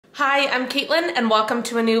Hi, I'm Caitlin and welcome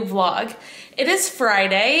to a new vlog. It is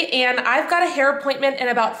Friday and I've got a hair appointment in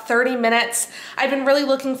about 30 minutes. I've been really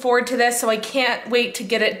looking forward to this, so I can't wait to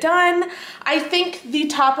get it done. I think the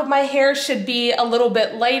top of my hair should be a little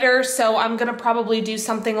bit lighter, so I'm gonna probably do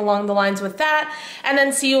something along the lines with that and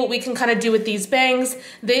then see what we can kind of do with these bangs.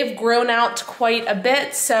 They've grown out quite a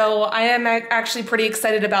bit, so I am actually pretty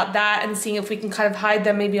excited about that and seeing if we can kind of hide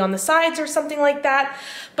them maybe on the sides or something like that.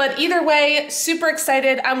 But either way, super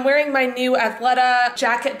excited. I'm wearing my new Athleta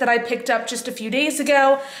jacket that I picked up just a few days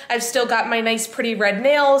ago. I've still got my nice pretty red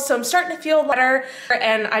nails, so I'm starting to feel better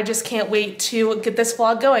and I just can't wait to get this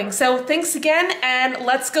vlog going. So thanks again and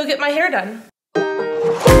let's go get my hair done.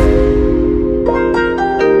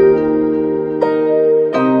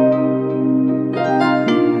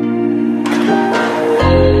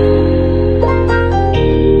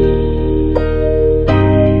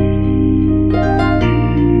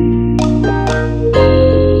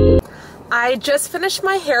 I just finished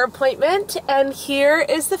my hair appointment and here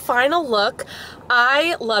is the final look.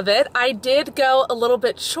 I love it. I did go a little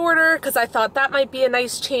bit shorter because I thought that might be a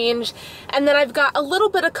nice change. And then I've got a little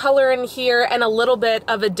bit of color in here and a little bit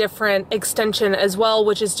of a different extension as well,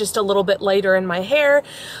 which is just a little bit lighter in my hair.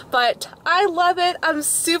 But I love it. I'm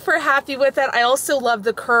super happy with it. I also love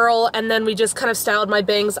the curl, and then we just kind of styled my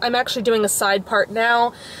bangs. I'm actually doing a side part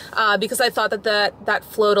now because I thought that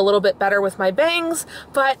flowed a little bit better with my bangs.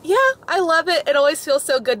 But yeah, I love it. It always feels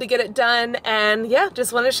so good to get it done. And yeah,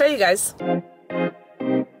 just want to show you guys.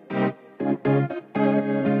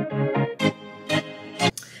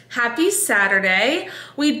 Happy Saturday.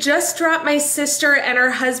 We just dropped my sister and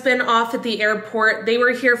her husband off at the airport. They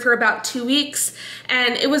were here for about 2 weeks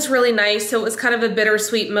and it was really nice. So it was kind of a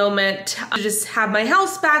bittersweet moment to just have my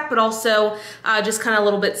house back, but also just kind of a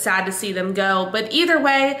little bit sad to see them go. But either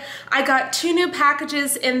way, I got 2 new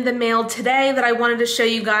packages in the mail today that I wanted to show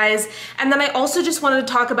you guys. And then I also just wanted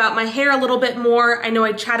to talk about my hair a little bit more. I know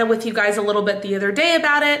I chatted with you guys a little bit the other day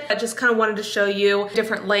about it. I just kind of wanted to show you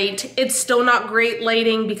different light. It's still not great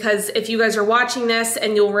lighting because if you guys are watching this,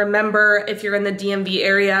 and you'll remember if you're in the DMV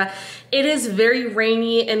area, it is very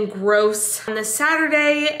rainy and gross on this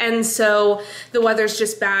Saturday, and so the weather's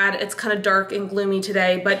just bad. It's kind of dark and gloomy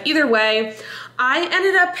today, but either way, I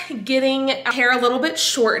ended up getting hair a little bit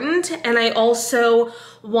shortened, and I also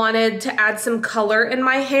wanted to add some color in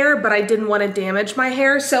my hair, but I didn't want to damage my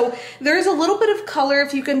hair. So there's a little bit of color,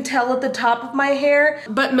 if you can tell, at the top of my hair,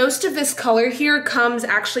 but most of this color here comes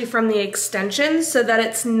actually from the extensions so that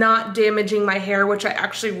it's not damaging my hair, which I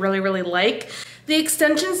actually really like. The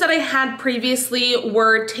extensions that I had previously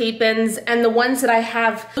were tape-ins, and the ones that I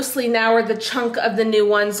have mostly now, or the chunk of the new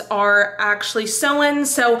ones, are actually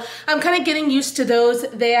sew-ins. So I'm kind of getting used to those.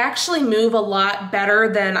 They actually move a lot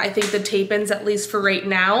better than I think the tape-ins, at least for right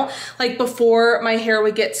now. Like before, my hair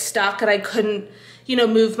would get stuck and I couldn't, you know,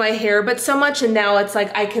 move my hair, but so much, and now it's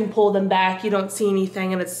like I can pull them back. You don't see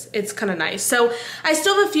anything, and it's kind of nice. So I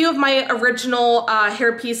still have a few of my original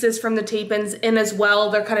hair pieces from the tape-ins in as well.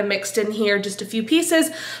 They're kind of mixed in here, just a few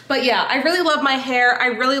pieces. But yeah, I really love my hair. I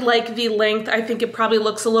really like the length. I think it probably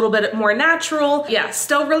looks a little bit more natural. Yeah,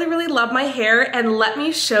 still really love my hair, and let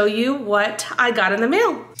me show you what I got in the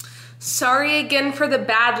mail. Sorry again for the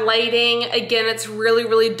bad lighting. Again, it's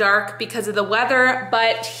really dark because of the weather,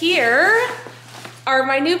 but here are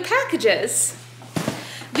my new packages.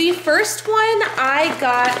 The first one I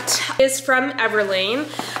got is from Everlane.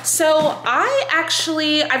 So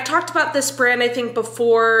I've talked about this brand I think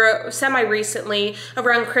before, semi-recently,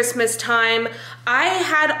 around Christmas time. I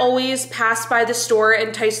had always passed by the store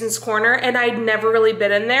in Tyson's Corner and I'd never really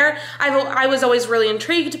been in there. I was always really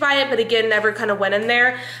intrigued by it, but again, never kind of went in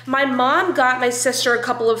there. My mom got my sister a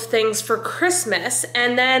couple of things for Christmas,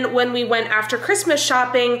 and then when we went after Christmas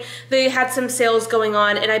shopping, they had some sales going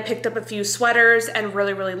on and I picked up a few sweaters and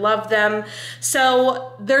really loved them.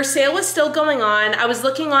 So their sale was still going on. I was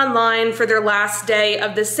looking online for their last day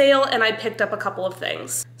of the sale and I picked up a couple of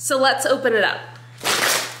things. So let's open it up.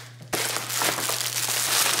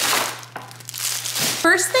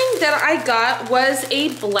 First thing that I got was a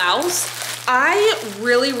blouse. I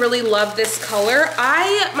really love this color.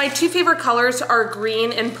 My 2 favorite colors are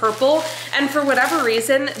green and purple, and for whatever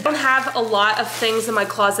reason, I don't have a lot of things in my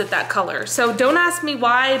closet that color. So don't ask me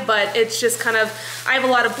why, but it's just kind of, I have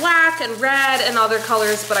a lot of black and red and other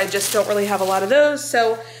colors, but I just don't really have a lot of those.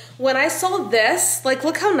 So when I saw this, like,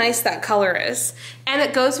 look how nice that color is. And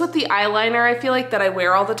it goes with the eyeliner, I feel like, that I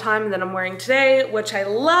wear all the time and that I'm wearing today, which I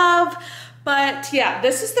love. But yeah,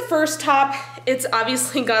 this is the first top. It's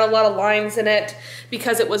obviously got a lot of lines in it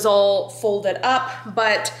because it was all folded up,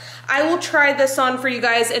 but I will try this on for you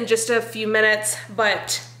guys in just a few minutes,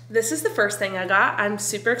 but this is the first thing I got. I'm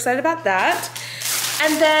super excited about that.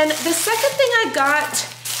 And then the second thing I got,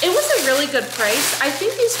 it was a really good price. I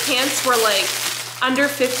think these pants were like under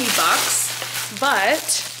 50 bucks,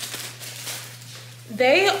 but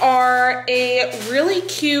they are a really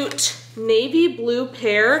cute navy blue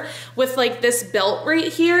pair with like this belt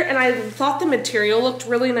right here, and I thought the material looked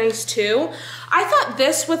really nice too. I thought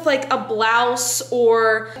this with like a blouse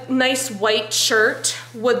or nice white shirt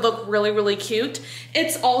would look really, really cute.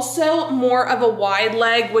 It's also more of a wide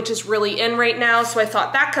leg, which is really in right now, so I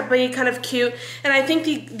thought that could be kind of cute. And I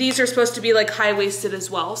think these are supposed to be like high-waisted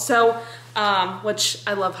as well, so which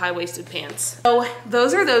I love high-waisted pants. So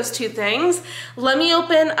those are those two things. Let me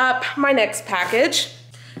open up my next package.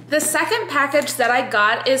 The second package that I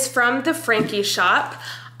got is from the Frankie shop.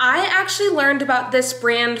 I actually learned about this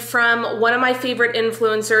brand from one of my favorite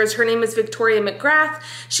influencers. Her name is Victoria McGrath.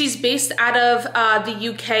 She's based out of the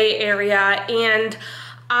UK area, and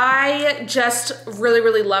I just really,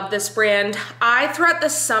 really love this brand. Throughout the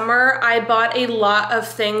summer, I bought a lot of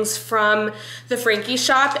things from the Frankie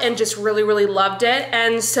shop and just really, really loved it.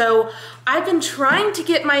 And so I've been trying to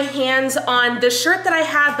get my hands on the shirt that I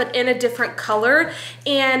have, but in a different color.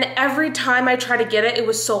 And every time I try to get it, it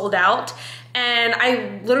was sold out. And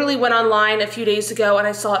I literally went online a few days ago and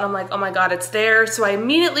I saw it and I'm like, oh my God, it's there. So I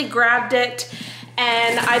immediately grabbed it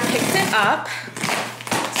and I picked it up.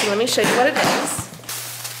 So let me show you what it is.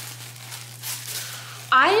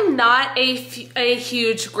 I am not a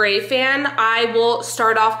huge gray fan. I will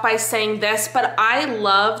start off by saying this, but I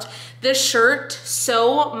loved this shirt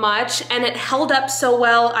so much and it held up so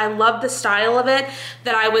well. I love the style of it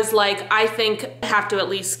that I was like, I think I have to at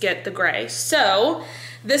least get the gray. So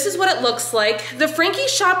this is what it looks like. The Frankie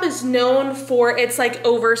shop is known for its like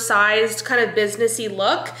oversized kind of businessy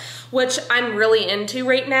look, which I'm really into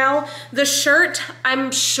right now. The shirt,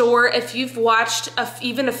 I'm sure if you've watched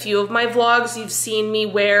even a few of my vlogs, you've seen me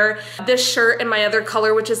wear this shirt in my other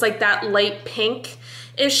color, which is like that light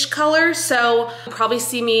pink-ish color. So you'll probably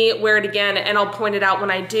see me wear it again and I'll point it out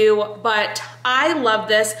when I do, but I love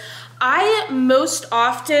this. I most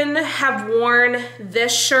often have worn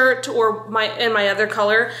this shirt or in my other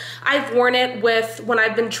color. I've worn it when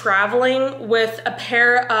I've been traveling with a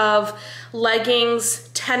pair of leggings,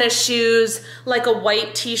 tennis shoes, like a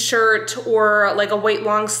white t-shirt or like a white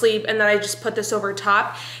long sleeve, and then I just put this over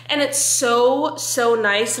top. And it's so, so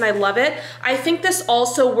nice and I love it. I think this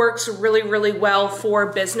also works really, really well for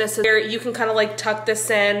business. You can kind of like tuck this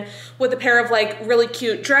in with a pair of like really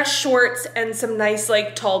cute dress shorts and some nice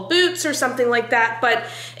like tall boots or something like that. But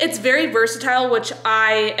it's very versatile, which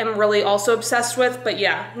I am really also obsessed with. But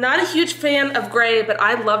yeah, not a huge fan of gray, but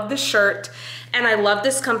I love this shirt. And I love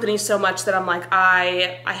this company so much that I'm like,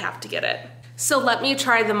 I have to get it. So let me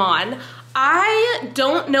try them on. I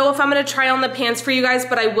don't know if I'm gonna try on the pants for you guys,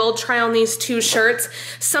 but I will try on these two shirts.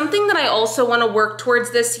 Something that I also wanna work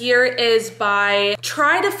towards this year is try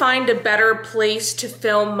to find a better place to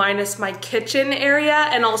film minus my kitchen area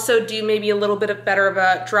and also do maybe a little bit better of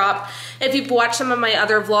a drop. If you've watched some of my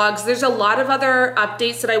other vlogs, there's a lot of other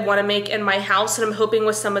updates that I wanna make in my house, and I'm hoping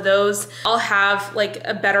with some of those, I'll have like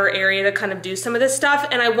a better area to kind of do some of this stuff.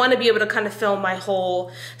 And I wanna be able to kind of film my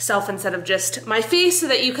whole self instead of just my face so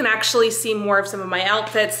that you can actually see more of some of my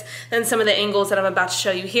outfits than some of the angles that I'm about to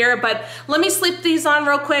show you here. But let me slip these on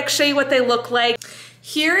real quick, show you what they look like.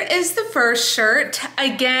 Here is the first shirt.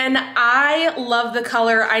 Again, I love the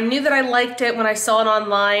color. I knew that I liked it when I saw it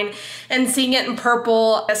online, and seeing it in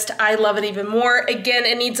purple, I love it even more. Again,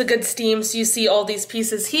 it needs a good steam, so you see all these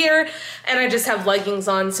pieces here, and I just have leggings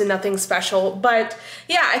on, so nothing special. But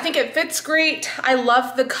yeah, I think it fits great. I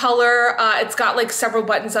love the color. It's got like several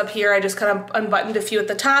buttons up here. I just kind of unbuttoned a few at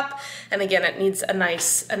the top, and again, it needs a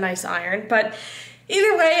nice iron. But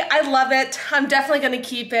either way, I love it. I'm definitely gonna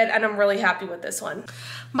keep it, and I'm really happy with this one.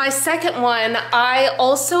 My second one, I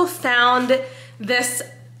also found this,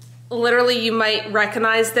 literally you might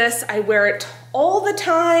recognize this. I wear it all the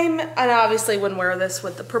time, and I obviously wouldn't wear this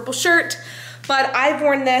with the purple shirt, but I've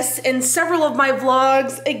worn this in several of my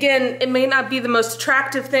vlogs. Again, it may not be the most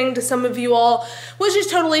attractive thing to some of you all, which is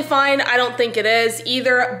totally fine. I don't think it is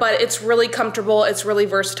either, but it's really comfortable, it's really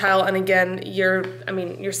versatile, and again, you're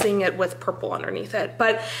seeing it with purple underneath it.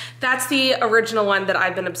 But that's the original one that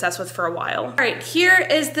I've been obsessed with for a while. All right, here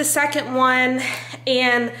is the second one,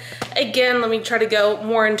 and again, let me try to go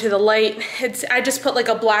more into the light. I just put like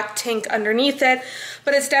a black tank underneath it,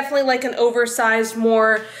 but it's definitely like an oversized,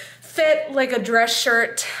 more fit like a dress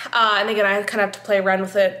shirt, and again, I kind of have to play around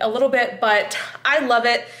with it a little bit, but I love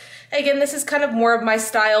it. Again, this is kind of more of my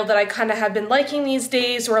style that I kind of have been liking these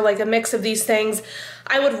days, or like a mix of these things.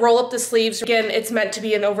 I would roll up the sleeves. Again, it's meant to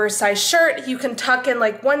be an oversized shirt. You can tuck in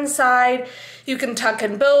like one side, you can tuck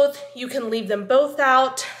in both, you can leave them both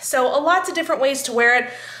out. So lots of different ways to wear it.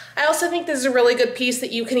 I also think this is a really good piece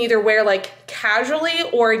that you can either wear like casually,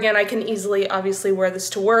 or again, I can easily obviously wear this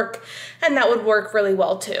to work, and that would work really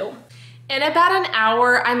well too. In about an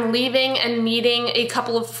hour, I'm leaving and meeting a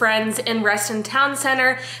couple of friends in Reston Town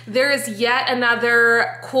Center. There is yet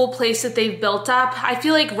another cool place that they've built up. I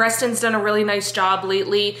feel like Reston's done a really nice job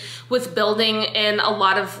lately with building in a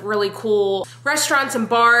lot of really cool restaurants and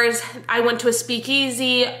bars. I went to a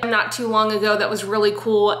speakeasy not too long ago that was really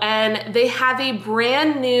cool, and they have a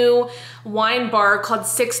brand new wine bar called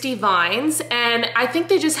 60 Vines, and I think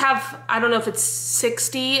they just have, I don't know if it's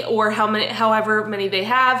 60 or however many they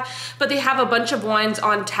have, but they have a bunch of wines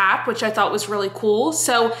on tap, which I thought was really cool.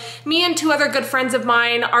 So me and two other good friends of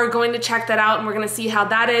mine are going to check that out, and we're gonna see how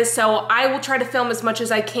that is. So I will try to film as much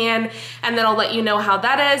as I can, and then I'll let you know how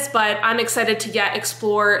that is, but I'm excited to yet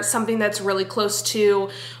explore something that's really close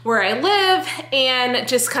to where I live and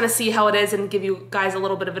just kind of see how it is and give you guys a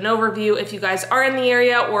little bit of an overview if you guys are in the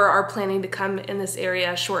area or are planning to come in this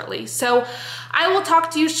area shortly. So I will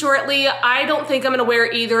talk to you shortly. I don't think I'm gonna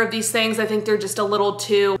wear either of these things. I think they're just a little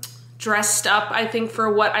too dressed up, I think,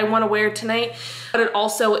 for what I want to wear tonight. But it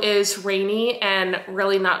also is rainy and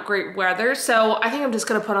really not great weather. So I think I'm just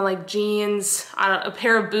gonna put on like jeans, a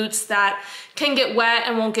pair of boots that can get wet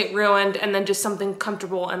and won't get ruined, and then just something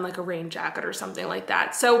comfortable and like a rain jacket or something like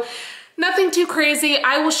that. So nothing too crazy.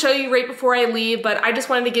 I will show you right before I leave, but I just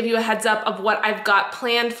wanted to give you a heads up of what I've got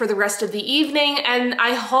planned for the rest of the evening, and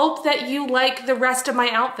I hope that you like the rest of my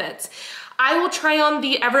outfits. I will try on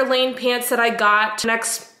the Everlane pants that I got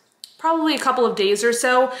next probably a couple of days or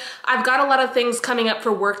so. I've got a lot of things coming up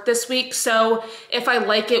for work this week, so if I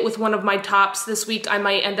like it with one of my tops this week, I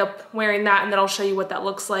might end up wearing that, and then I'll show you what that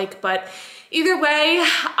looks like. But either way,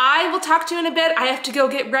 I will talk to you in a bit. I have to go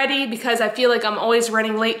get ready because I feel like I'm always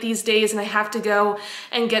running late these days, and I have to go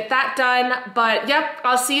and get that done. But yep,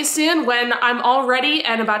 I'll see you soon when I'm all ready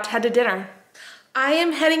and about to head to dinner. I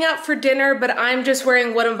am heading out for dinner, but I'm just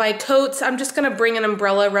wearing one of my coats. I'm just gonna bring an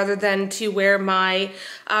umbrella rather than to wear my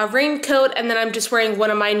raincoat, and then I'm just wearing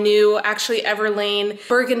one of my new, actually Everlane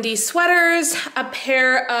burgundy sweaters, a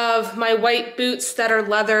pair of my white boots that are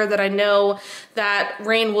leather that I know that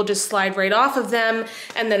rain will just slide right off of them,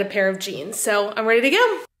 and then a pair of jeans. So I'm ready to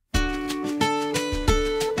go.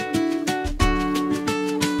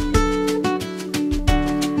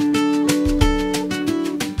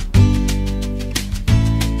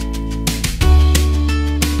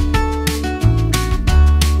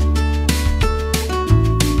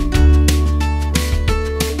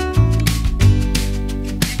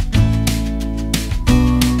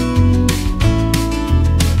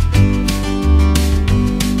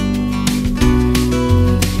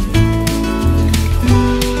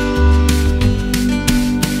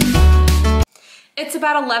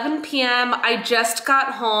 About 11 p.m. I just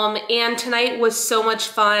got home, and tonight was so much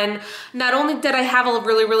fun. Not only did I have a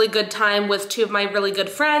really good time with two of my really good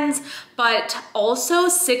friends, but also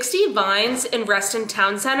 60 Vines in Reston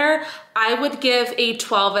Town Center, I would give a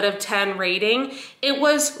 12 out of 10 rating. It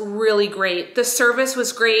was really great. The service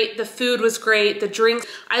was great, the food was great, the drinks,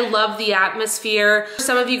 I love the atmosphere.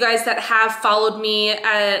 Some of you guys that have followed me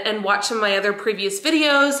and watched some of my other previous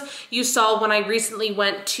videos, you saw when I recently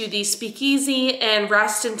went to the speakeasy in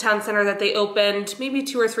Reston Town Center that they opened maybe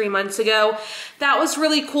 2 or 3 months ago. That was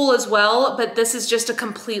really cool as well, but this is just a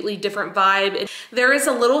completely different vibe. There is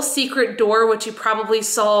a little secret door, which you probably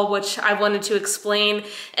saw, which I wanted to explain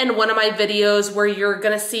in one of my videos, where you're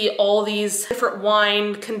gonna see all these different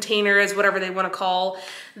wine containers, whatever they wanna call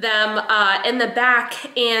them, in the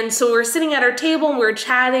back. And so we were sitting at our table and we were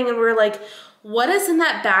chatting, and we were like, what is in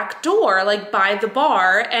that back door, like by the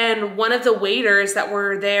bar? And one of the waiters that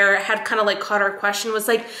were there had kind of like caught our question, was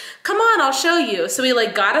like, come on, I'll show you. So he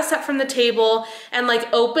like got us up from the table and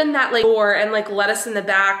like opened that like door and like let us in the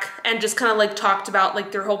back, and just kind of like talked about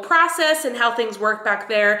like their whole process and how things work back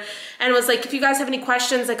there. And was like, if you guys have any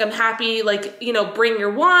questions, like I'm happy, like, you know, bring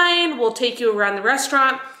your wine, we'll take you around the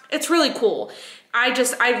restaurant. It's really cool.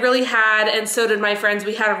 I really had, and so did my friends,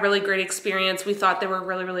 we had a really great experience. We thought they were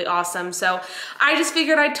really awesome. So I just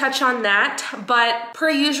figured I'd touch on that. But per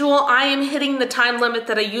usual, I am hitting the time limit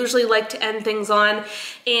that I usually like to end things on.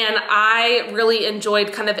 And I really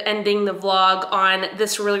enjoyed kind of ending the vlog on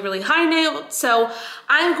this really high note. So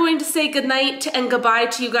I'm going to say goodnight and goodbye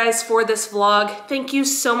to you guys for this vlog. Thank you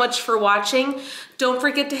so much for watching. Don't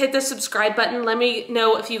forget to hit the subscribe button. Let me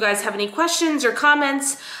know if you guys have any questions or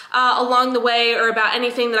comments along the way or about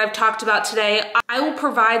anything that I've talked about today. I will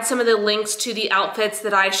provide some of the links to the outfits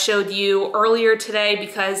that I showed you earlier today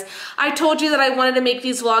because I told you that I wanted to make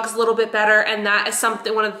these vlogs a little bit better, and that is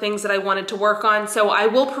one of the things that I wanted to work on. So I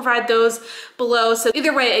will provide those below. So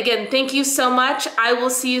either way, again, thank you so much. I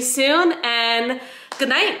will see you soon, and good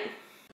night.